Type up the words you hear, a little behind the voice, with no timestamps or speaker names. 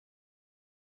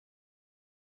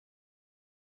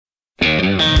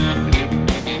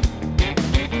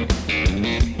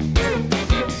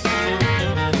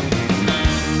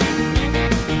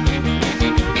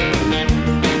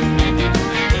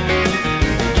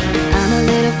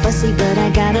bossy, but I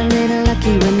got a little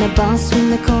lucky when the boss from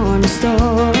the corner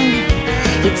store,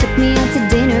 he took me out to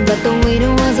dinner, but the waiter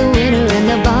was a winner and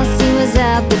the bossy was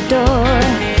out the door.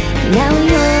 Now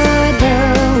you're the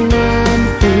one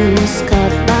who's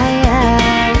caught my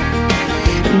eye.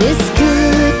 This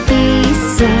could be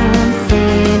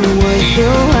something worth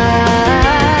your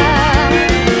while.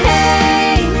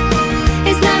 Hey,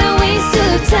 it's not a waste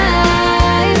of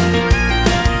time.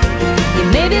 You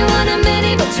may be one of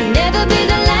many, but you'll never be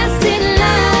the last in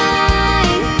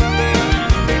line.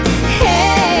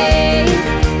 Hey,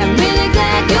 I'm really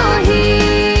glad you're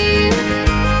here,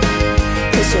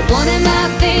 'cause you're one of my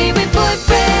favorite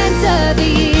boyfriends of the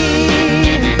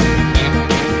year.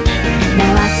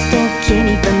 Now I stole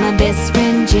Kenny from my best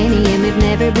friend Jenny, and we've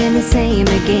never been the same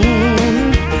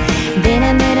again. Then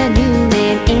I met a new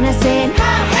man and I said,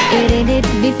 it ended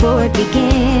before it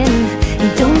began.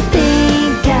 Don't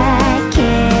think I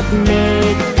can't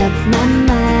make up my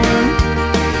mind,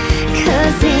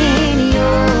 'cause in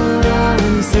your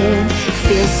arms it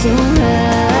feels so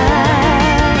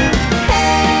right.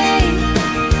 Hey,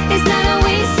 it's not a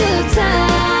waste of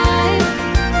time.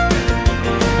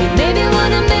 You may be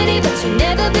one of many, but you'll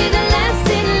never be the last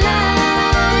in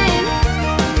line.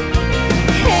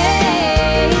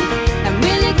 Hey, I'm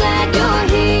really glad you're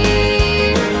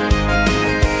here,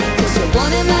 'cause you're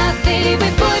one of my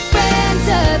favorite boyfriends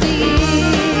of the year.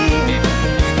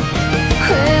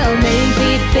 Well, maybe,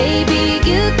 baby,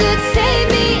 you could save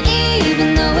me even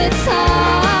though it's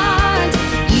hard.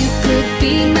 You could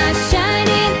be my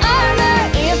shining armor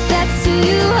if that's who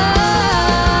you are.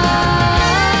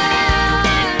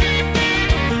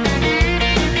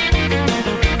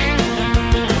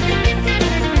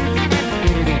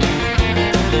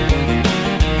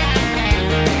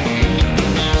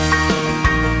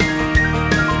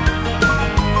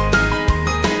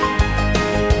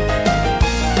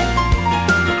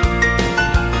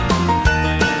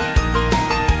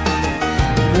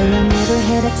 Well, I never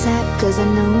had a type, 'cause I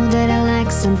know that I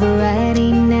like some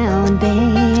variety now and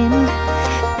then.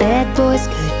 Bad boys,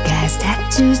 good guys,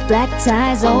 tattoos, black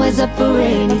ties, always up for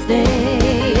anything.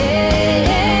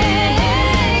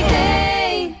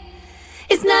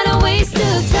 It's not a waste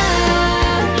of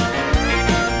time.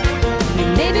 You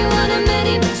may be one of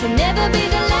many, but you'll never be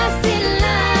the last in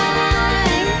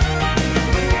line.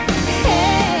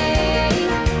 Hey,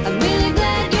 I'm really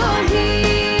glad you're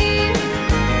here,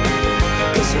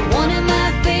 'cause you're one of my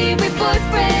favorite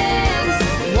boyfriends.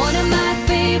 One of my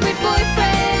favorite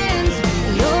boyfriends.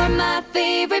 You're my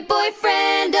favorite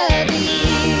boyfriend of the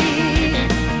year.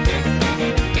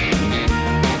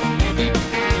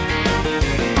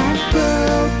 I've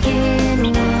broken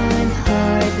one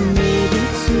heart, maybe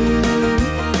two.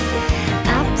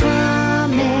 I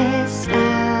promise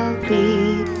I'll be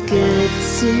good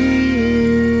to you.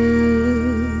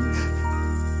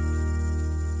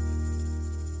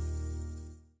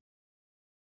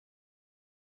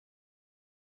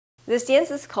 This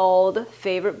dance is called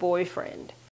Favorite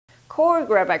Boyfriend.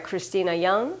 Choreographed by Christina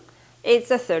Young.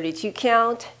 It's a 32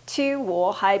 count,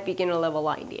 2-wall high beginner level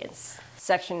line dance.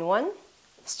 Section 1,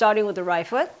 starting with the right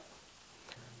foot.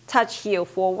 Touch heel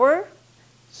forward,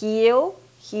 heel,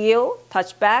 heel,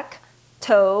 touch back,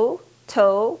 toe,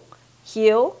 toe,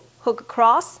 heel, hook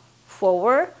across,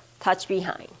 forward, touch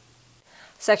behind.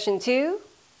 Section 2,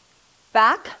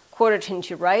 back, quarter turn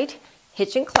to right,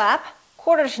 hitch and clap,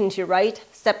 quarter turn to right,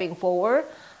 stepping forward,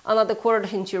 another quarter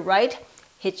turn to right,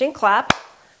 hitch and clap,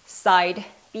 side,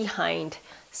 behind,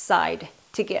 side,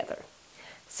 together.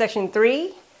 Section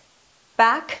 3,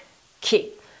 back,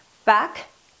 kick,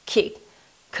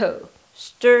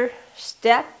 coaster,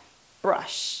 step,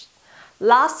 brush.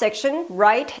 Last section,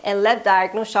 right and left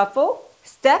diagonal shuffle,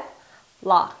 step,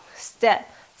 lock, step,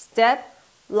 step,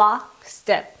 lock,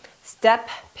 step, step,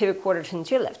 pivot quarter turn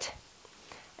to your left.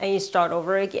 And you start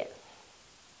over again.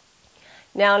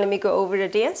 Now let me go over the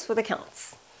dance with the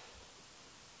counts.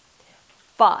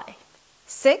 5,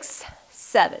 6,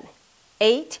 7,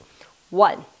 8,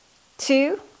 1,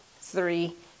 2,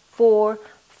 3, 4,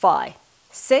 5,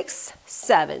 6,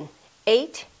 7,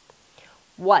 8,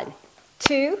 1,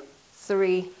 2,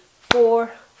 3,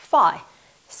 4, 5,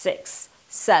 6,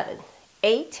 7,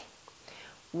 8,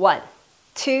 1,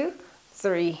 2,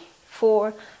 3,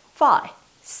 4, 5,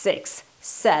 6,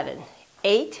 7,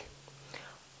 8,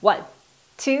 1,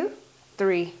 2,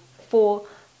 3, 4,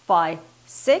 5,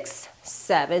 6,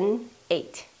 7,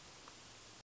 8。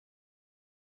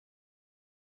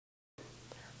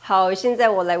好，现在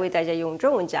我来为大家用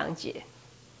中文讲解。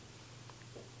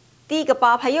第一个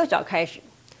8拍右脚开始，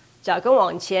脚跟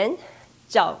往前，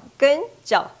脚跟，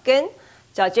脚跟，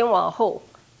脚尖往后，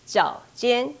脚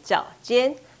尖，脚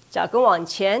尖，脚跟往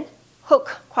前 ，hook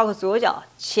跨过左脚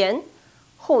前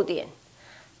后点。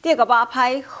第二个8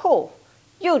拍后，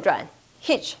右转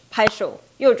hitch 拍手，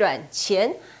右转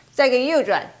前，再一个右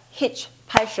转 hitch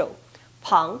拍手，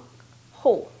旁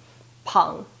后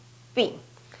旁并。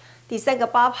第三个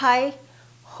8拍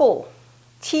后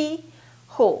踢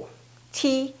后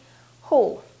踢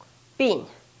后并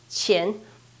前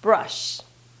brush。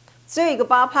最后一个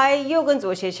8拍右跟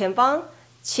左斜前方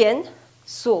前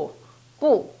锁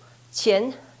步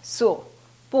前锁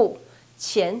步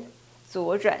前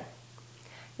左转，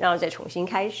然后再重新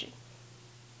开始。